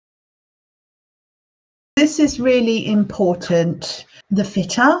This is really important. The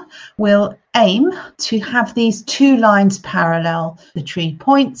fitter will aim to have these two lines parallel the tree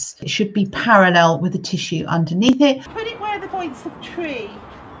points. It should be parallel with the tissue underneath it. Put it where the points of tree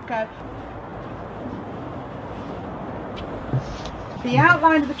go. The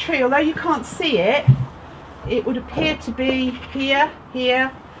outline of the tree, although you can't see it, it would appear to be here,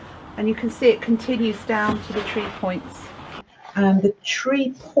 here, and you can see it continues down to the tree points. And the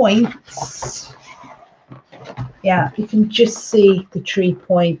tree points, yeah, you can just see the tree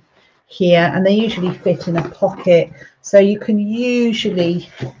point here, and they usually fit in a pocket, so you can usually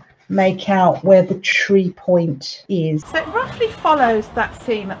make out where the tree point is. So it roughly follows that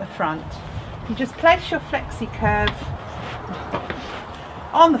seam at the front. You just place your flexi curve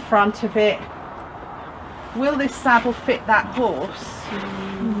on the front of it. Will this saddle fit that horse?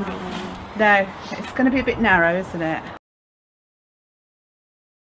 No, it's going to be a bit narrow, isn't it?